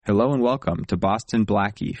Hello and welcome to Boston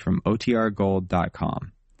Blackie from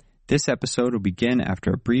OTRGold.com. This episode will begin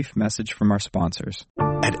after a brief message from our sponsors.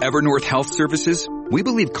 At Evernorth Health Services, we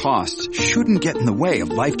believe costs shouldn't get in the way of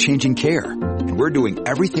life-changing care, and we're doing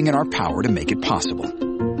everything in our power to make it possible.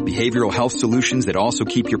 Behavioral health solutions that also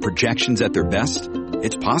keep your projections at their best?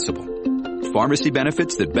 It's possible. Pharmacy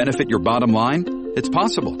benefits that benefit your bottom line? It's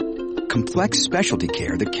possible. Complex specialty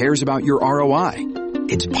care that cares about your ROI?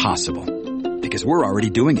 It's possible. Because we're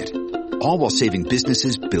already doing it. All while saving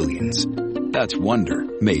businesses billions. That's Wonder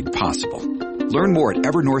made possible. Learn more at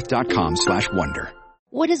evernorth.com/wonder.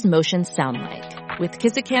 What does motion sound like? With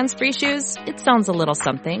Kizik hands-free shoes, it sounds a little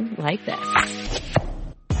something like this.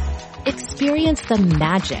 Experience the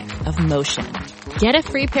magic of motion. Get a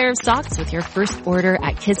free pair of socks with your first order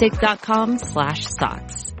at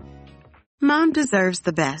kizik.com/socks. Mom deserves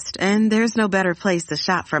the best, and there's no better place to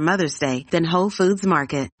shop for Mother's Day than Whole Foods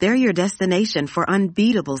Market. They're your destination for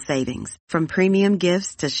unbeatable savings, from premium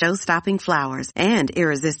gifts to show-stopping flowers and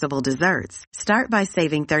irresistible desserts. Start by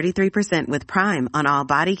saving 33% with Prime on all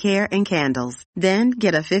body care and candles. Then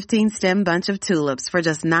get a 15-stem bunch of tulips for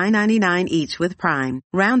just $9.99 each with Prime.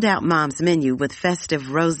 Round out Mom's menu with festive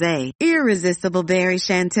rosé, irresistible berry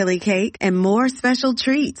chantilly cake, and more special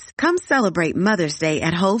treats. Come celebrate Mother's Day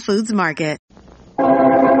at Whole Foods Market.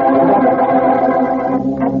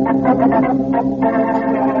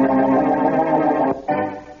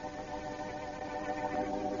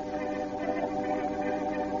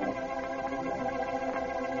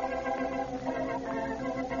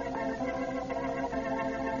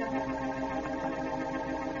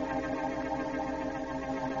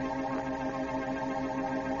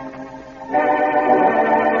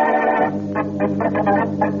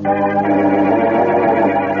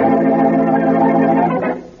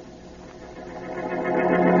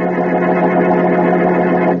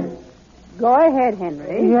 Go ahead,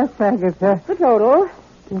 Henry. Yes, Agatha. The total?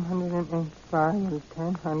 285 and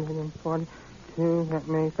 142. That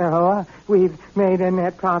makes... we've made a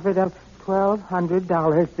net profit of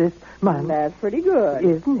 $1,200 this month. That's pretty good.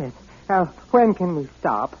 Isn't it? When can we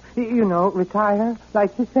stop? You know, retire,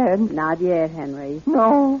 like you said. Not yet, Henry.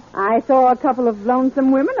 No. I saw a couple of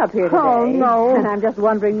lonesome women up here today. Oh, no. And I'm just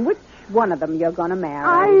wondering which one of them you're going to marry.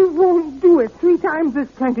 I won't do it. 3 times is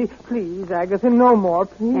plenty. Please, Agatha, no more,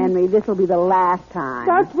 please. Henry, this will be the last time.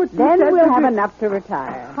 That's what you then said. Then we'll have enough to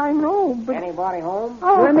retire. I know, but... Anybody home?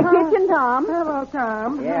 Oh, we're in the kitchen, Tom. Hello,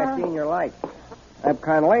 Tom. Yeah, I've seen your lights. Up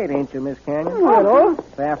kind of late, ain't you, Miss Canyon? A little.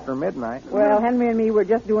 It's after midnight. Well, Henry and me were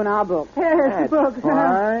just doing our book. Yes, book.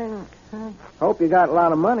 Fine. Hope you got a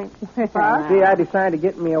lot of money. See, I decided to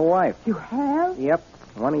get me a wife. You have? Yep,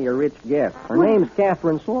 one of your rich guests. Her name's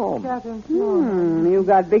Catherine Sloan. Catherine Sloan. You've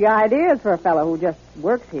got big ideas for a fellow who just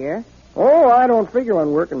works here. Oh, I don't figure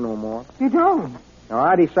on working no more. You don't? No,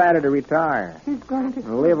 I decided to retire. He's going to...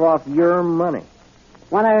 And live off your money.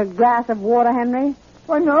 Want a glass of water, Henry?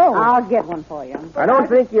 Oh, no. I'll get one for you. I don't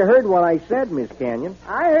think you heard what I said, Miss Canyon.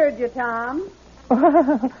 I heard you, Tom.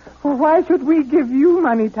 Why should we give you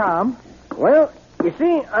money, Tom? Well, you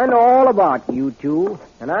see, I know all about you two,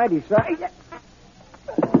 and I decided...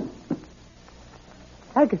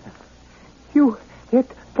 Agatha, you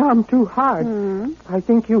hit Tom too hard. I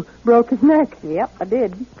think you broke his neck. Yep, I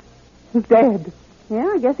did. He's dead.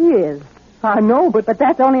 Yeah, I guess he is. I know, but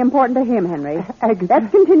that's only important to him, Henry. Agatha. Let's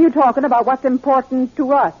continue talking about what's important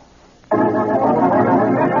to us.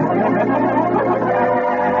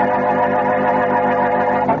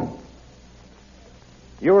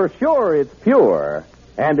 You're sure it's pure,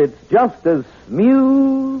 and it's just as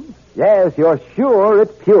smooth? Yes, you're sure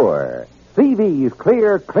it's pure. CV's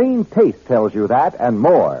clear, clean taste tells you that and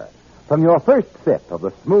more. From your first sip of the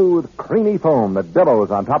smooth, creamy foam that billows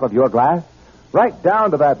on top of your glass, right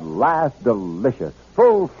down to that last delicious,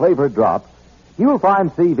 full-flavored drop, you'll find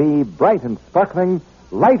CV bright and sparkling,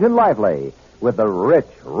 light and lively, with the rich,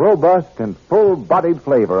 robust, and full-bodied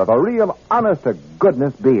flavor of a real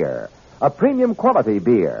honest-to-goodness beer. A premium quality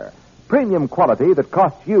beer. Premium quality that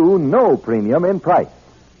costs you no premium in price.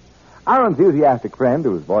 Our enthusiastic friend,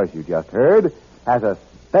 whose voice you just heard, has a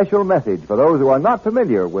special message for those who are not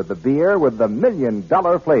familiar with the beer with the $1 million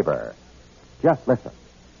flavor. Just listen.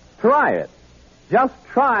 Try it. Just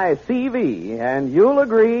try CV, and you'll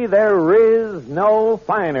agree there is no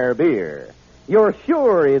finer beer. You're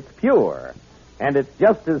sure it's pure, and it's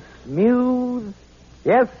just as smooth.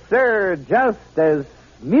 Yes, sir, just as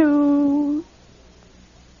smooth.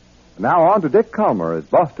 Now on to Dick Calmer as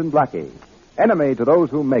Boston Blackie. Enemy to those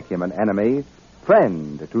who make him an enemy,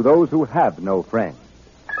 friend to those who have no friend.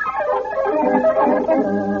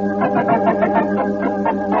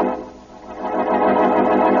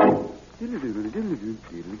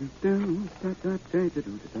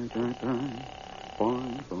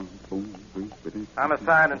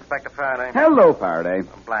 Homicide, Inspector Faraday. Hello, Faraday.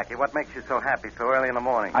 Blackie, what makes you so happy so early in the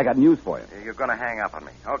morning? I got news for you. You're going to hang up on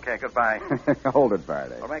me. Okay, goodbye. Hold it,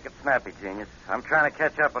 Faraday. Well, make it snappy, genius. I'm trying to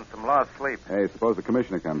catch up on some lost sleep. Hey, suppose the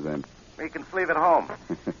commissioner comes in. We can sleep at home.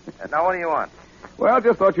 Now, what do you want? Well,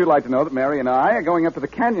 just thought you'd like to know that Mary and I are going up to the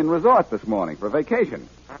Canyon Resort this morning for vacation.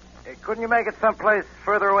 Couldn't you make it someplace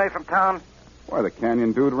further away from town? Why, the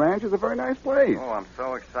Canyon Dude Ranch is a very nice place. Oh, I'm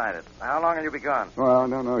so excited. How long will you be gone? Well, I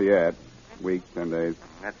don't know yet. Week, 10 days.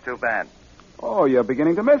 That's too bad. Oh, you're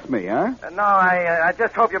beginning to miss me, huh? No, I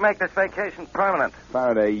just hope you make this vacation permanent.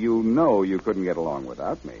 Faraday, you know you couldn't get along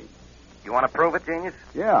without me. You want to prove it, genius?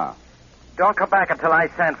 Yeah. Don't come back until I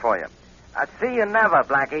send for you. I'll see you never,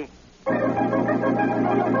 Blackie.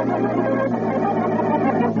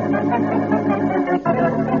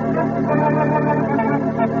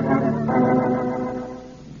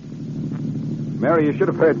 Mary, you should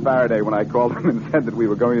have heard Faraday when I called him and said that we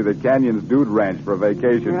were going to the Canyon's Dude Ranch for a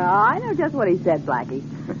vacation. I know just what he said, Blackie.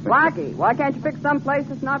 Blackie, why can't you pick some place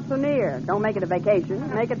that's not so near? Don't make it a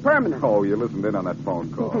vacation. Make it permanent. Oh, you listened in on that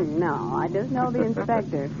phone call. No, I just know the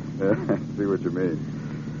inspector. See what you mean.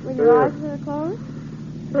 Will your eyes closed?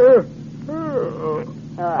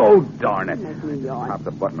 Oh, darn it. Make me yawn. Pop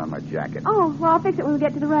the button on my jacket. Oh, well, I'll fix it when we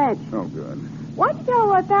get to the ranch. Oh, good. Why'd you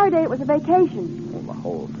tell Faraday it was a vacation? Well, the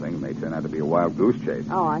whole thing may turn out to be a wild goose chase.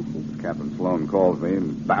 Oh, I see. Captain Sloan calls me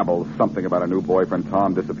and babbles something about a new boyfriend,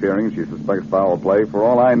 Tom, disappearing. She suspects foul play. For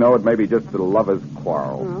all I know, it may be just a lover's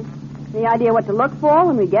quarrel. Oh. Any idea what to look for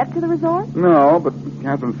when we get to the resort? No, but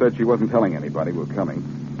Catherine said she wasn't telling anybody we're coming.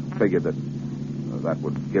 Figured that that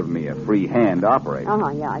would give me a free hand to operate.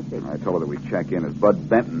 Yeah, I see. I told her that we'd check in as Bud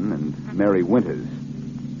Benton and Mary Winters.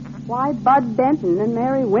 Why Bud Benton and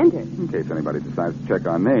Mary Winters? In case anybody decides to check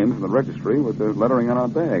our names in the registry with the lettering on our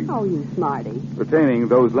bag. Oh, you smarty. Retaining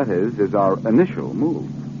those letters is our initial move.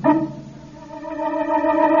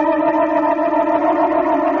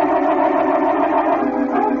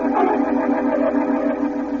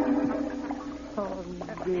 Oh,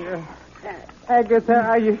 dear. Agatha,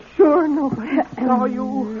 are you sure nobody saw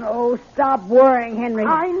you? Oh, stop worrying, Henry.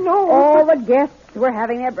 I know. All the guests were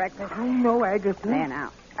having their breakfast. I know, Agatha. There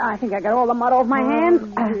now. I think I got all the mud off my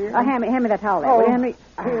hands. Hand me that towel there, will you, Henry?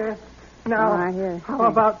 Here. Now, here. How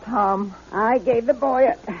about Tom? I gave the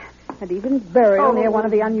boy a decent burial near one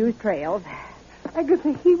of the unused trails.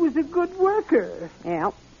 Agatha, he was a good worker.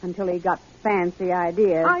 Yeah, until he got fancy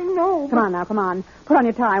ideas. I know. Come on now, come on. Put on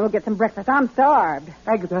your tie. We'll get some breakfast. I'm starved.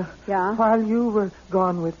 Agatha. Yeah? While you were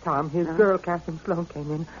gone with Tom, his girl, Catherine Sloan, came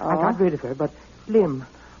in. Oh. I got rid of her, but Slim.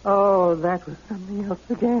 Oh, that was something else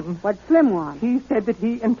again. What Slim want? He said that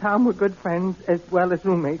he and Tom were good friends as well as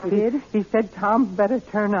roommates. He did? He said Tom better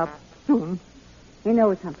turn up soon. He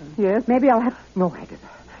knows something. Yes? Maybe I'll have... No, Agatha.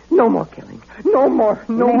 No more killing. No more.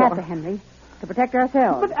 We may have to, Henry, to protect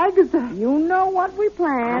ourselves. But, Agatha... You know what we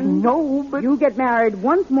planned. No, but... You get married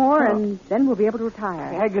once more, and then we'll be able to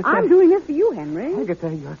retire. Agatha... I'm doing this for you, Henry.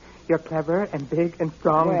 Agatha, you're clever and big and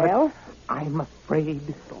strong, well, but I'm afraid.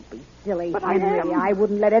 Don't be silly, But Henry. I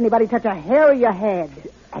wouldn't let anybody touch a hair of your head.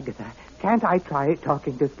 Agatha, can't I try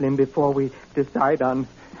talking to Slim before we decide on,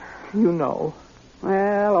 you know?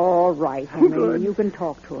 Well, all right, Henry. Good. You can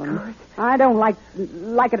talk to him. Good. I don't like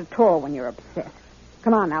it at all when you're upset.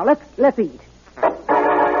 Come on now, let's eat.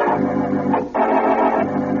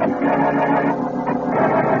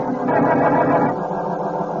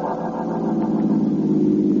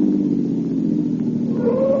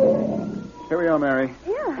 Here we are, Mary.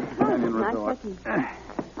 Yeah. Canyon Nice Resort. looking.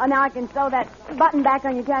 Oh, now I can sew that button back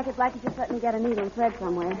on your jacket, Blackie. Just let me get a needle and thread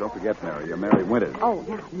somewhere. Don't forget, Mary, you're Mary Winters. Oh,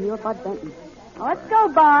 yeah, and you're Bud Benton. Oh, let's go,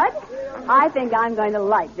 Bud. I think I'm going to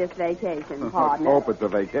like this vacation, Let's partner. hope it's a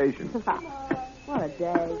vacation. What a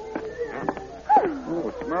day.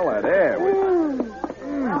 Oh, smell that air.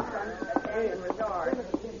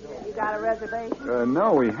 You got a reservation?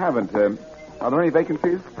 No, we haven't. Are there any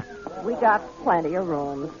vacancies? We got plenty of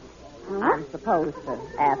rooms. I'm supposed to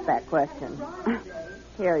ask that question.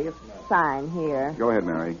 Here, you sign here. Go ahead,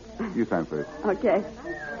 Mary. You sign first. Okay.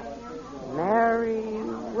 Mary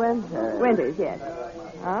Winters. Winters, yes.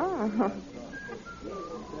 Oh.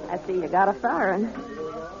 I see you got a siren.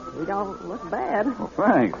 We don't look bad. Well,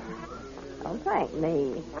 thanks. Don't thank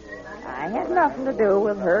me. I had nothing to do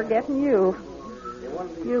with her getting you.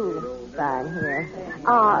 You sign here.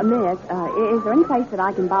 Miss, is there any place that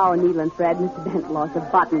I can borrow a needle and thread? Mr. Bent lost a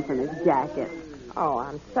button from his jacket. Oh,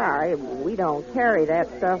 I'm sorry. We don't carry that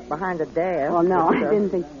stuff behind the desk. Well, no, I didn't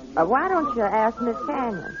think... Why don't you ask Miss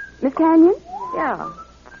Canyon? Miss Canyon? Yeah,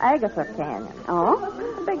 Agatha Canyon.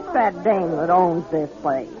 Oh? the big fat dame that owns this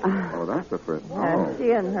place. Oh, that's the first. Oh.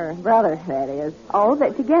 She and her brother, that is. Oh,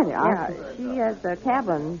 they're together. Yeah, she has a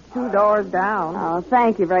cabin 2 doors down. Oh,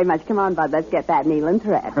 thank you very much. Come on, Bud. Let's get that needle and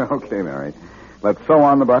thread. Okay, Mary. Let's sew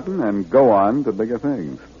on the button and go on to bigger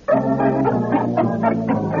things.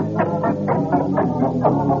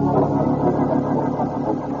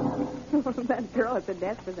 That girl at the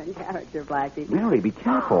desk was in character, Blackie. Mary, be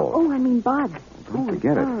careful. Oh, I mean Bud. Don't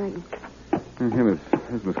forget it. Sorry.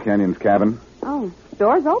 Here's Miss Canyon's cabin. Oh,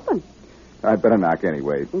 door's open. I'd better knock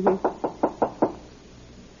anyway. Mm-hmm.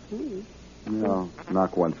 No,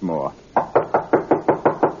 knock once more.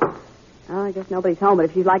 Oh, I guess nobody's home, but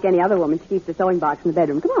if she's like any other woman, she keeps the sewing box in the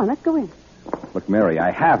bedroom. Come on, let's go in. Look, Mary,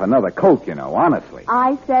 I have another coat, honestly.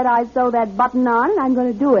 I said I'd sew that button on, and I'm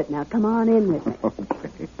going to do it. Now, come on in with me.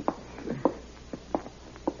 Okay.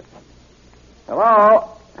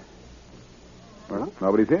 Hello? Well,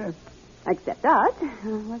 nobody's here. Except us.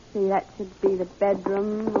 Let's see, that should be the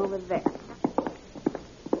bedroom over there.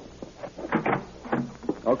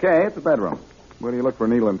 Okay, it's the bedroom. Where do you look for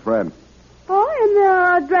needle and thread? Oh, in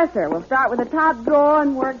the dresser. We'll start with the top drawer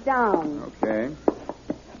and work down. Okay.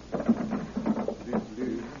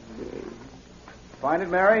 Find it,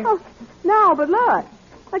 Mary? Oh, no, but look.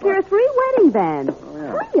 Look, here are 3 wedding bands. Oh,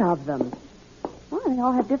 yeah. 3 of them. Well, they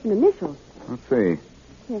all have different initials. Let's see.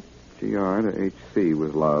 Yes. GR to HC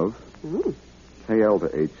with love. Mm. KL to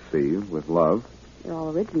HC with love. They're all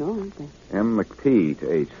original, aren't they? M. McP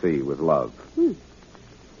to HC with love. Hmm.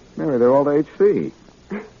 Mary, they're all to HC.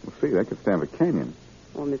 Well, see, that could stand for Canyon.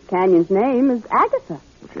 Well, Miss Canyon's name is Agatha.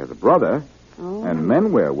 Well, she has a brother. Oh. And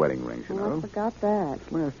men wear wedding rings, I forgot that.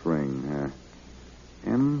 This last ring,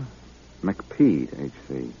 M. McP to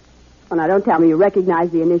HC. Oh, now, don't tell me you recognize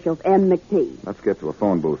the initials M. McP. Let's get to a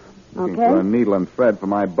phone booth. Looking Okay. for a needle and thread for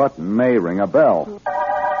my button may ring a bell.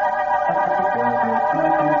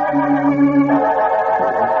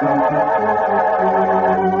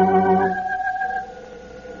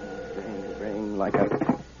 Ring like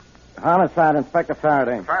a homicide, Inspector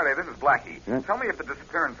Faraday. Faraday, this is Blackie. Yeah? Tell me if the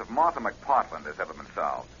disappearance of Martha McPartland has ever been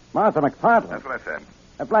solved. Martha McPartland? That's what I said.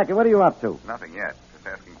 Blackie, what are you up to? Nothing yet. Just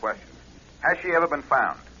asking questions. Has she ever been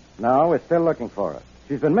found? No, we're still looking for her.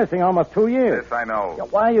 She's been missing almost 2 years. Yes, I know.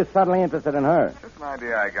 Why are you suddenly interested in her? Just an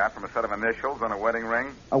idea I got from a set of initials on a wedding ring.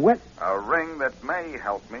 A what? A ring that may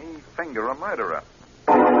help me finger a murderer.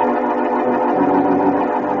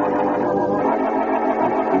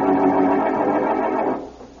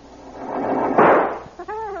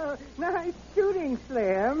 Nice shooting,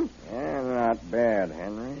 Slim. Yeah, not bad,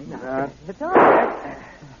 Henry. It's all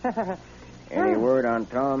right. Any word on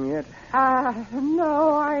Tom yet? No,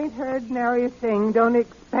 I ain't heard nary a thing. Don't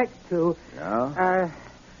expect to. No?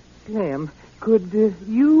 Slim, could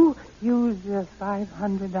you use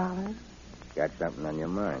 $500? Got something on your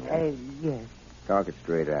mind? Yes. Talk it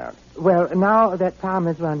straight out. Well, now that Tom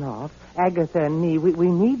has run off, Agatha and me, we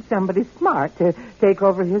need somebody smart to take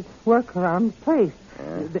over his work around the place.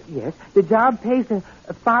 Yes, the job pays a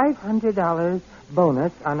 $500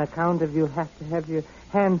 bonus on account of you'll have to have your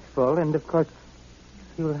hands full, and of course,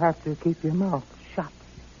 you'll have to keep your mouth shut.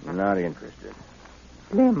 Not interested.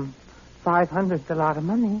 Slim, $500's a lot of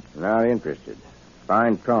money. Not interested.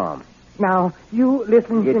 Find Tom. Now, you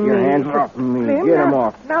listen Get to me. your hands off of me. Slim, Get him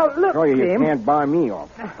off. Now, look, Show you Slim. can't buy me off.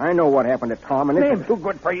 I know what happened to Tom, and Slim. this is too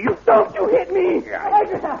good for you. Don't you hit me!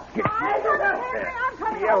 Agatha! I'm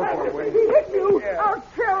coming Yell out. for it, will If you? he hit you, Yeah. I'll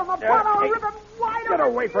tear him apart. I'll rip him wide open. Get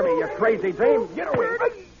away from me, you crazy dame. Get away.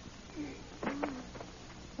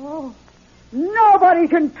 Oh, nobody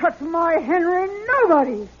can touch my Henry.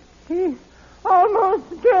 Nobody. He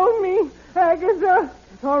almost killed me, Agatha.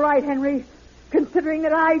 It's all right, Henry, considering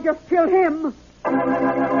that I just killed him.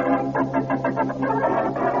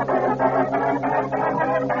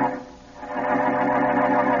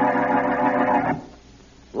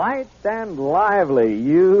 Light and lively,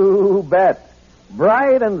 you bet.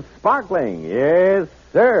 Bright and sparkling, yes,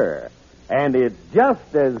 sir. And it's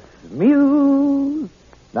just as smooth.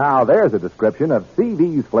 Now, there's a description of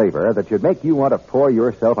CV's flavor that should make you want to pour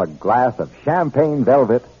yourself a glass of champagne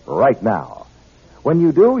velvet right now. When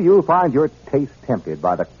you do, you'll find your taste tempted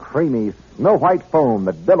by the creamy, snow-white foam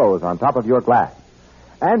that billows on top of your glass.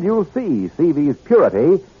 And you'll see CV's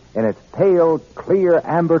purity in its pale, clear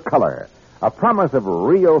amber color, a promise of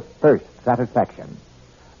real thirst satisfaction.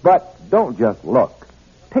 But don't just look.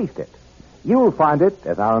 Taste it. You'll find it,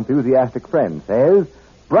 as our enthusiastic friend says,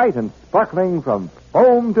 bright and sparkling from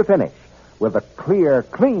foam to finish, with a clear,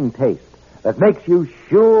 clean taste that makes you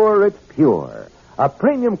sure it's pure. A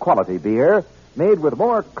premium quality beer made with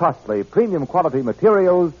more costly premium quality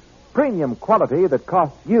materials, premium quality that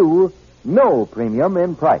costs you no premium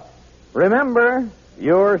in price. Remember,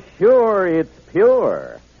 you're sure it's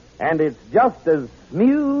pure, and it's just as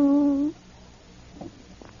smooth.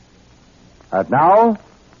 And now,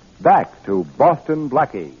 back to Boston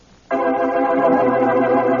Blackie.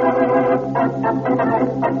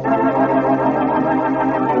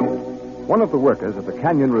 One of the workers at the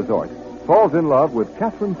Canyon Resort falls in love with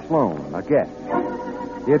Catherine Sloan, a guest.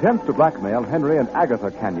 He attempts to blackmail Henry and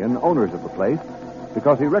Agatha Canyon, owners of the place,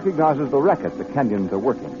 because he recognizes the racket the Canyons are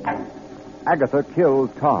working. Agatha kills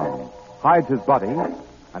Tom, hides his body,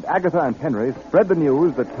 and Agatha and Henry spread the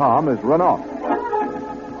news that Tom is run off.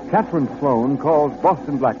 Catherine Sloan calls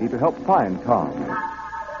Boston Blackie to help find Tom.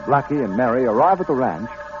 Blackie and Mary arrive at the ranch,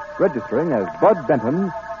 registering as Bud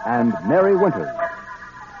Benton and Mary Winters.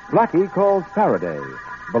 Blackie calls Faraday,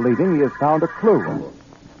 believing he has found a clue.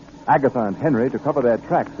 Agatha and Henry, to cover their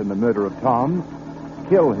tracks in the murder of Tom,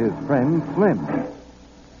 kill his friend Slim.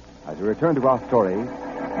 As we return to our story,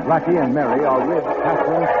 Blackie and Mary are with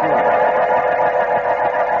Catherine Sloan.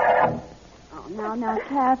 Now,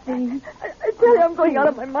 Kathy. I tell you, I'm going out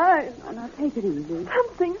of my mind. Oh, now, take it easy.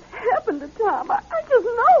 Something's happened to Tom. I just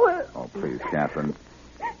know it. Oh, please, Catherine.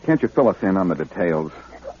 Can't you fill us in on the details?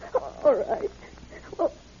 All right.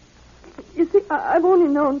 Well, you see, I've only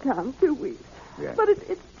known Tom 2 weeks. Yes. But it's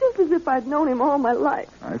just as if I'd known him all my life.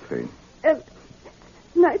 I see. And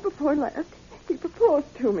night before last, he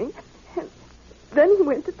proposed to me. And then he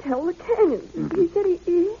went to tell the Canyons. Mm-hmm. He said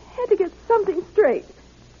he had to get something straight.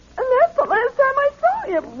 And that's the last time I saw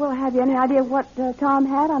him. Well, have you any idea what Tom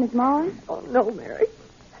had on his mind? Oh, no, Mary.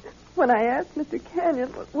 When I asked Mr. Canyon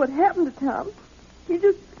what happened to Tom, he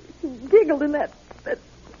just giggled in that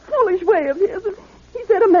foolish way of his. And he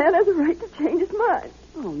said a man has a right to change his mind.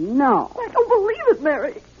 Oh, no. I don't believe it,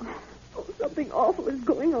 Mary. Oh, something awful is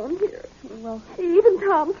going on here. Well, even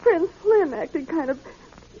Tom's friend Slim acted kind of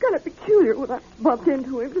peculiar when I bumped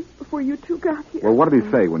into him just before you two got here. Well, what did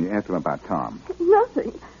he say when you asked him about Tom?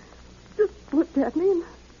 Nothing. Just looked at me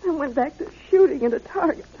and went back to shooting at a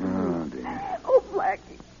target. Oh, dear. Oh,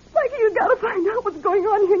 Blackie, you've got to find out what's going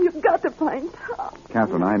on here, and you've got to find Tom.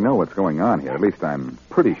 Catherine, I know what's going on here. At least I'm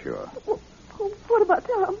pretty sure. Well, what about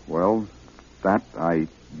Tom? Well, that I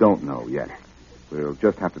don't know yet. We'll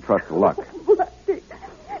just have to trust to luck. Blackie,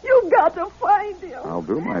 you've got to find him. I'll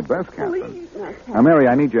do my best, Catherine. Please. Now, Mary,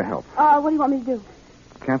 I need your help. What do you want me to do?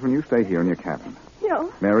 Catherine, you stay here in your cabin. Yeah.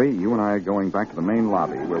 Mary, you and I are going back to the main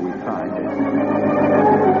lobby where we signed.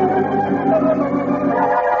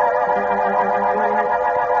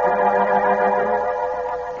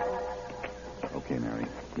 Okay, Mary.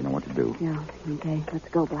 You know what to do. Yeah, okay. Let's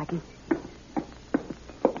go, Blackie.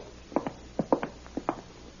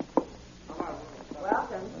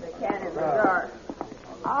 Welcome to the Canyon Resort.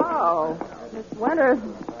 Oh, Miss Winters,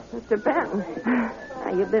 Mr. Benton.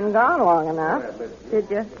 Now, you've been gone long enough. Did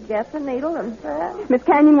you get the needle and thread? Miss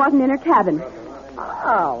Canyon wasn't in her cabin.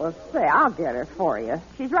 Oh, well, say, I'll get her for you.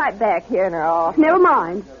 She's right back here in her office. Never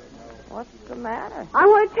mind. What's the matter? I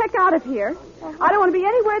want to check out of here. I don't want to be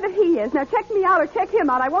anywhere that he is. Now, check me out or check him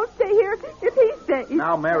out. I won't stay here if he stays.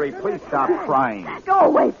 Now, Mary, please stop crying. Go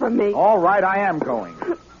away from me. All right, I am going.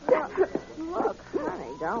 Look,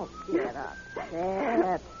 honey, don't get up.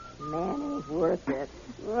 That man ain't worth it.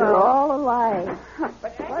 They're all alike.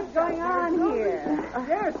 What's going on here?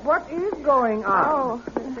 Yes, what is going on? Oh,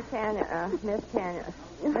 Mr. Canyon, Miss Canyon.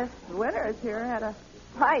 Miss Winters here had a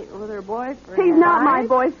fight with her boyfriend. He's not my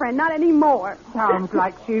boyfriend, not anymore. Sounds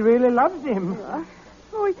like she really loves him.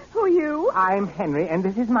 Who are you? I'm Henry, and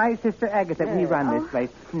this is my sister Agatha. We run this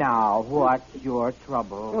place. Now, what's your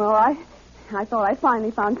trouble? Well, I thought I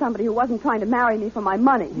finally found somebody who wasn't trying to marry me for my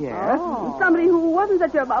money. Yes? Oh. Somebody who wasn't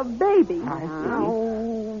such a baby. I see.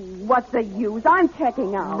 Oh, what's the use? I'm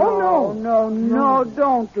checking out. Oh, no,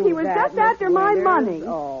 don't do that. He was just after my money.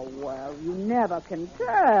 Oh, well, you never can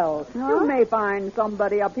tell. Huh? You may find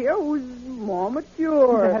somebody up here who's more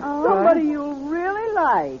mature. Somebody you'll really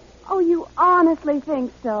like. Oh, you honestly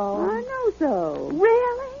think so? I know so.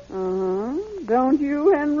 Really? Uh-huh. Don't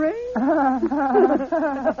you, Henry? All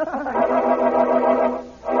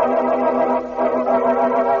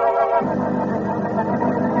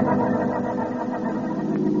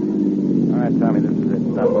right, Tommy, this is it.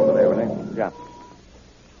 Stop over there, will you? Yeah.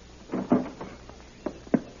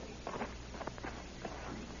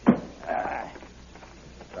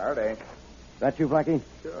 Faraday. That you, Blackie?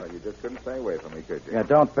 Sure, you just couldn't stay away from me, could you? Yeah,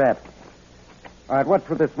 don't bet. All right, what's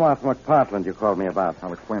with this Martha McPartland you called me about?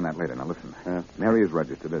 I'll explain that later. Now, listen. Mary is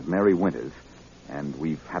registered as Mary Winters, and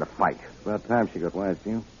we've had a fight. About time she got wise to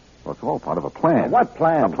you. Well, it's all part of a plan. What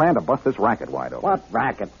plan? A plan to bust this racket wide open. What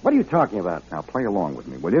racket? What are you talking about? Now, play along with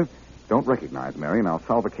me, will you? Don't recognize Mary, and I'll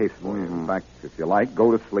solve a case for you. In fact, if you like,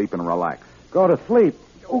 go to sleep and relax. Go to sleep?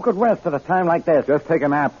 Who could rest at a time like this? Just take a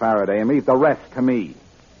nap, Faraday, and leave the rest to me.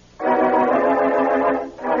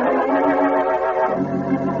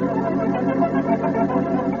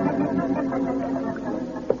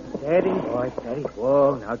 Steady, boy, steady.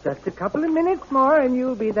 Whoa, now just a couple of minutes more, and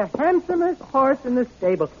you'll be the handsomest horse in the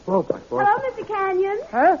stable. Whoa, boy, whoa. Hello, Mr. Canyon.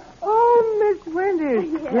 Huh? Oh, Miss Winters.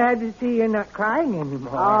 Yes. Glad to see you're not crying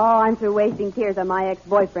anymore. Oh, I'm through wasting tears on my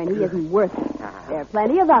ex-boyfriend. He isn't worth it. There are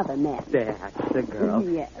plenty of other men. That's the girl.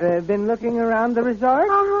 Yes. Been looking around the resort?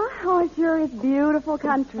 Uh-huh. Oh, sure, it's beautiful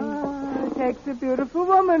country. It takes a beautiful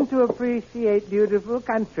woman to appreciate beautiful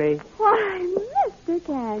country. Why, Mr.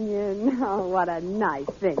 Canyon. Oh, what a nice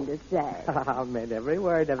thing to say. I meant every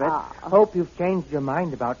word of it. Oh. Hope you've changed your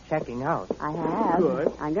mind about checking out. I have.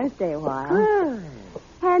 Good. I'm going to stay a while. Good.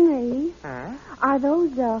 Henry, Huh? are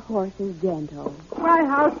those horses gentle? Why,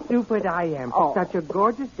 how stupid I am. Oh. Such a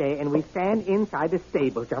gorgeous day, and we stand inside a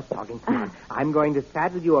stable just talking to you. I'm going to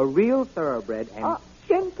saddle you a real thoroughbred and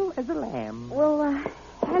gentle as a lamb. Well,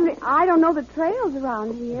 Henry, I don't know the trails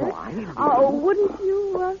around here. Oh, I do. Wouldn't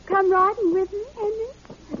you come riding with me, Henry?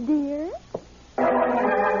 Dear?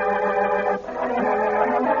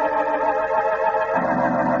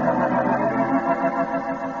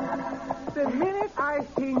 The minute I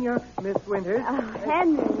seen you, Miss Winters.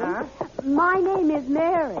 Henry, Huh? my name is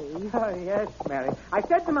Mary. Oh, yes, Mary. I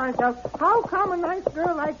said to myself, how come a nice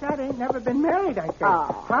girl like that ain't never been married, I said.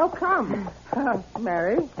 Oh. How come?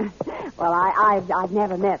 Mary? Well, I've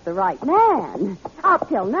never met the right man. Up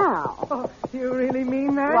till now. Oh, you really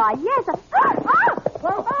mean that? Why, yes.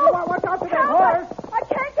 Whoa, watch out for that horse. I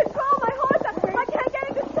can't control my horse. I can't get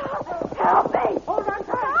him to stop. Help me. Hold on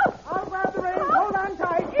tight. I'll grab the reins. Hold on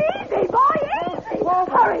tight. Easy, boy, easy. Whoa,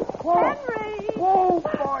 Hurry. whoa. Henry. Whoa,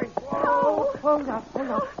 boy. Whoa. Hold up.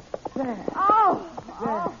 There.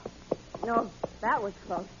 Oh. No, that was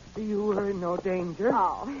close. You were in no danger.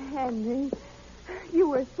 Oh, Henry, you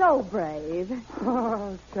were so brave.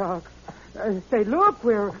 Oh, shucks. Say, look,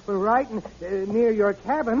 we're right near your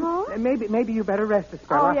cabin. Huh? Maybe you better rest a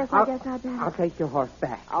spell. Oh, yes, I guess I better. I'll take your horse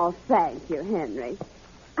back. Oh, thank you, Henry.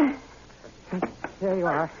 There you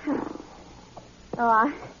are.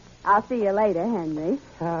 Oh, I'll see you later, Henry.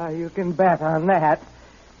 You can bet on that.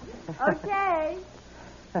 Okay.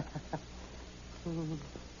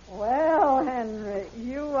 Well, Henry,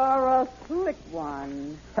 you are a slick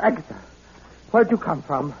one. Agatha, where'd you come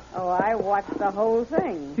from? Oh, I watched the whole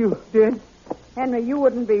thing. You did? Henry, you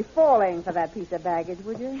wouldn't be falling for that piece of baggage,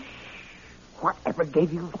 would you? Whatever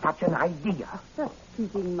gave you such an idea? Just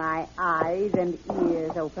keeping my eyes and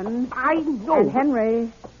ears open. I know. And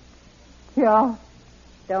Henry, Yeah?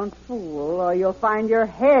 don't fool or you'll find your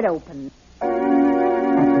head open.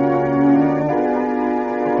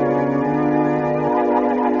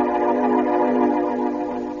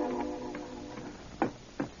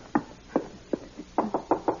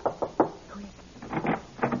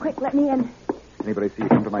 Quick, let me in. Anybody see you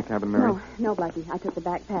come to my cabin, Mary? No, Blackie. I took the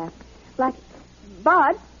back path. Bud,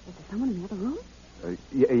 is there someone in the other room?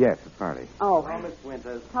 Yes, it's Faraday. Oh. Hello, Miss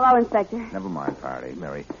Winters. Hello, Inspector. Never mind, Faraday.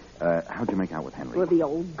 Mary, how'd you make out with Henry? Well, the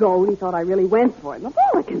old goat, he thought I really went for him. Of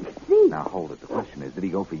all I can see. Now, hold it. The question is, did he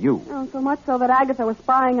go for you? Oh, so much so that Agatha was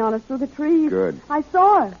spying on us through the trees. Good. I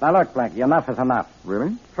saw her. Now, look, Blackie, enough is enough.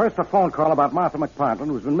 Really? First, a phone call about Martha McPartland,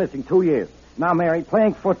 who's been missing 2 years. Now, Mary,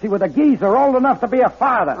 playing footsie with a geezer old enough to be a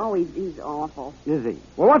father. Oh, he's awful. Is he?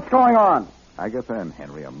 Well, what's going on? Agatha and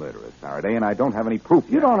Henry are murderers, Faraday, and I don't have any proof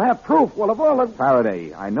yet. You don't have proof. Well, of all the...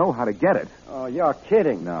 Faraday, I know how to get it. Oh, you're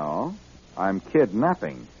kidding. No, I'm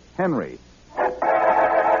kidnapping Henry.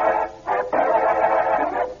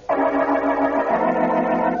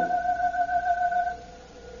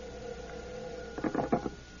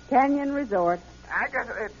 Canyon Resort.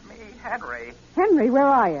 Agatha, it's me, Henry. Henry, where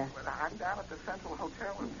are you? Well, I'm down at the Central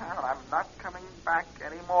Hotel in town. I'm not coming back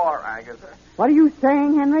anymore, Agatha. What are you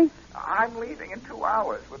saying, Henry? I'm leaving in 2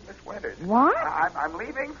 hours with Miss Winters. What? I'm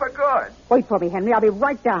leaving for good. Wait for me, Henry. I'll be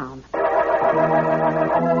right down.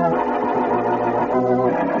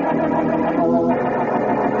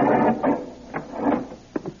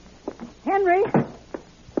 Henry?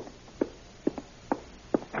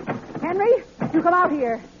 Henry, you come out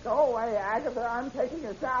here. Go away, Agatha. I'm taking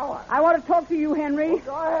a shower. I want to talk to you, Henry.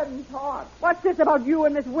 Go ahead and talk. What's this about you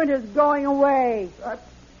and Miss Winters going away?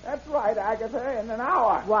 That's right, Agatha, in an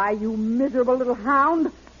hour. Why, you miserable little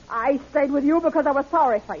hound. I stayed with you because I was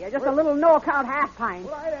sorry for you. Just a little no-account half-pint.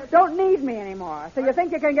 Don't need me anymore. So you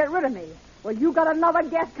think you can get rid of me. Well, you got another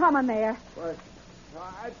guest coming there.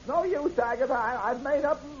 It's no use, Agatha. I've made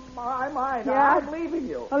up my mind. Yeah? I'm leaving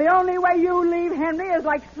you. Well, the only way you leave Henry is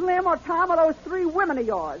like Slim or Tom or those 3 women of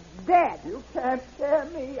yours. Dead. You can't scare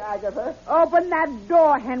me, Agatha. Open that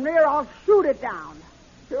door, Henry, or I'll shoot it down.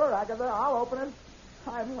 Sure, Agatha, I'll open it.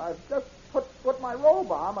 I've just put my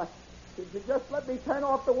robe on. You just let me turn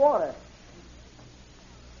off the water.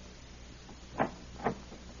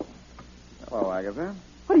 Hello, Agatha.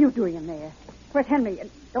 What are you doing in there? Where's Henry?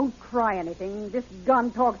 Don't cry anything. This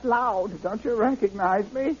gun talks loud. Don't you recognize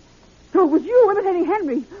me? So it was you imitating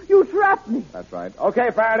Henry. You trapped me. That's right.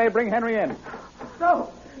 Okay, Faraday, bring Henry in.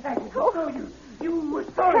 So, you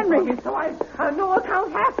stole it Henry. from me, so I no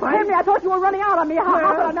account half. Henry, I thought you were running out on me. How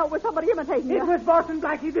could I know it was somebody imitating you? It was Boston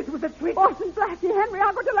Blackie. This was a trick. Boston Blackie, Henry,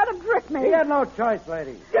 how could you let him trick me? He had no choice,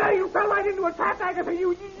 lady. Yeah, you fell right into a trap, Agatha.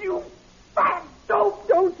 You fat dope.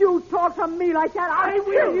 Don't you talk to me like that. I'll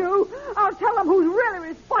kill you. I'll tell them who's really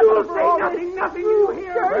responsible You'll for say all nothing, you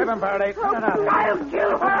hear? Grab him, Faraday. I'll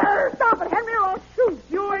kill her. Stop it, Henry, or I'll shoot.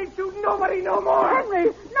 You ain't shooting nobody no more.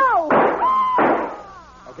 Henry, no.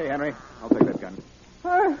 Okay, Henry, I'll take that gun.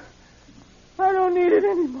 I don't need it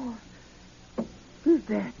anymore. She's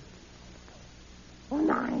dead.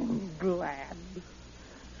 And I'm glad.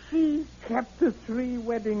 She kept the 3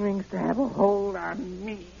 wedding rings to have a hold on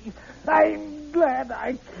me. I'm glad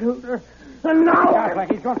I killed her. And now... Yeah,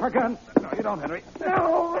 Blackie's going for a gun. No, you don't, Henry.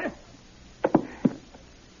 No.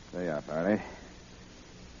 There you are, Faraday.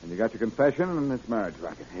 And you got your confession and this marriage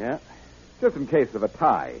racket. Yeah. Just in case of a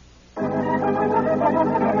tie.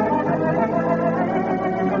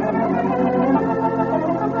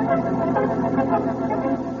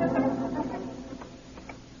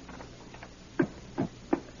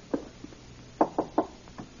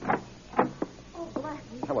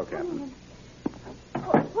 Hello, Captain.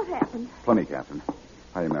 What happened? Plenty, Captain.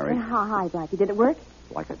 Hi, Mary. Hi, Blackie. Did it work?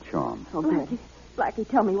 Like a charm. Oh, good. Blackie,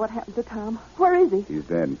 tell me what happened to Tom. Where is he? He's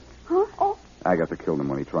dead. Huh? Oh, Agatha killed him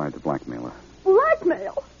when he tried to blackmail her.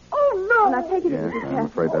 blackmail? Oh, no. Now, take it Yes, easy, I'm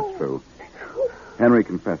afraid that's true. Henry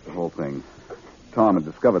confessed the whole thing. Tom had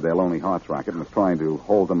discovered their Lonely Hearts racket and was trying to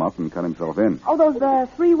hold them up and cut himself in. Oh, those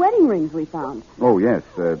 3 wedding rings we found. Oh, yes.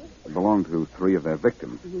 Belonged to 3 of their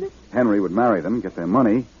victims. Henry would marry them, get their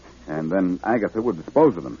money, and then Agatha would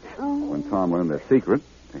dispose of them. Oh. When Tom learned their secret,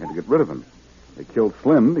 they had to get rid of him. They killed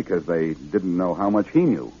Slim because they didn't know how much he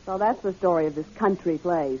knew. So that's the story of this country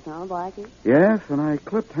place, huh, Blackie? Yes, and I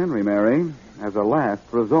clipped Henry, Mary, as a last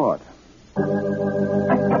resort.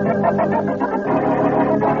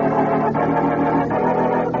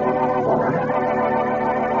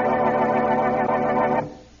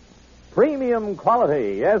 Premium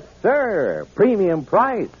quality, yes, sir. Premium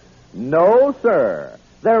price, no, sir.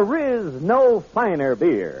 There is no finer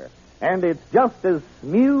beer, and it's just as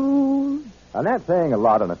smooth. And that's saying a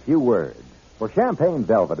lot in a few words. For Champagne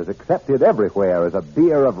Velvet is accepted everywhere as a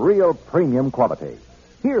beer of real premium quality.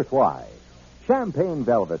 Here's why. Champagne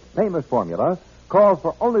Velvet's famous formula calls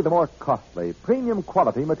for only the more costly premium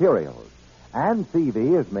quality materials. And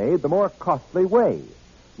CV is made the more costly way.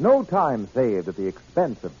 No time saved at the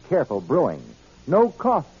expense of careful brewing. No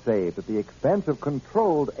cost saved at the expense of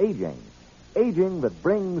controlled aging. Aging that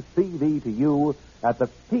brings CV to you at the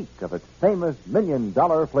peak of its famous $1 million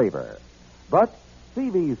flavor. But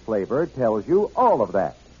CV's flavor tells you all of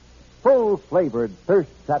that. Full-flavored thirst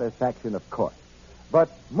satisfaction, of course. But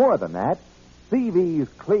more than that, CV's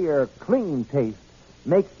clear, clean taste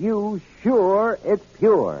makes you sure it's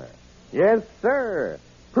pure. Yes, sir.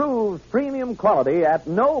 Proves premium quality at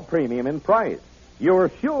no premium in price. You're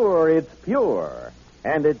sure it's pure,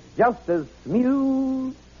 and it's just as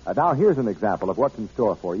smooth. Now, here's an example of what's in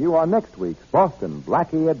store for you on next week's Boston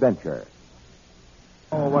Blackie Adventure.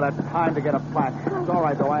 Oh, what a time to get a flat. It's all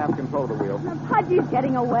right, though. I have control of the wheel. Pudgy's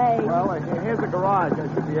getting away. Well, here's the garage.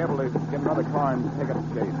 I should be able to get another car and take it to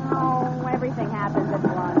chase. Oh, everything happens at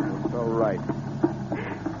once. So right.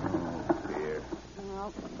 Oh, dear.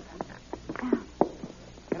 Well,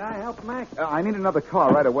 Can I help, Mac? I need another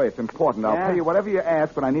car right away. It's important. I'll Yeah? pay you whatever you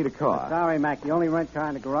ask, but I need a car. Sorry, Mac. The only rent car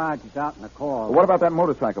in the garage is out in the call. Well, what about that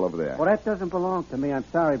motorcycle over there? Well, that doesn't belong to me. I'm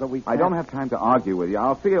sorry, but we can't. I don't have time to argue with you.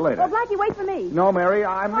 I'll see you later. well, Blackie, wait for me. No, Mary,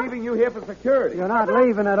 I'm leaving you here for security. You're not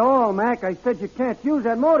leaving at all, Mac. I said you can't use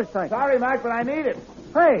that motorcycle. Sorry, Mac, but I need it.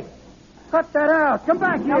 Hey, cut that out. Come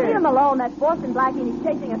back Now, here. leave him alone. That's Boston Blackie, and he's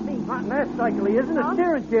chasing a thief. Not in that cycle, he isn't. The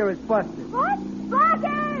steering gear is busted. What?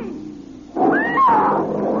 Blackie!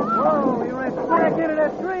 Whoa, he ran smack into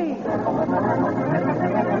that tree.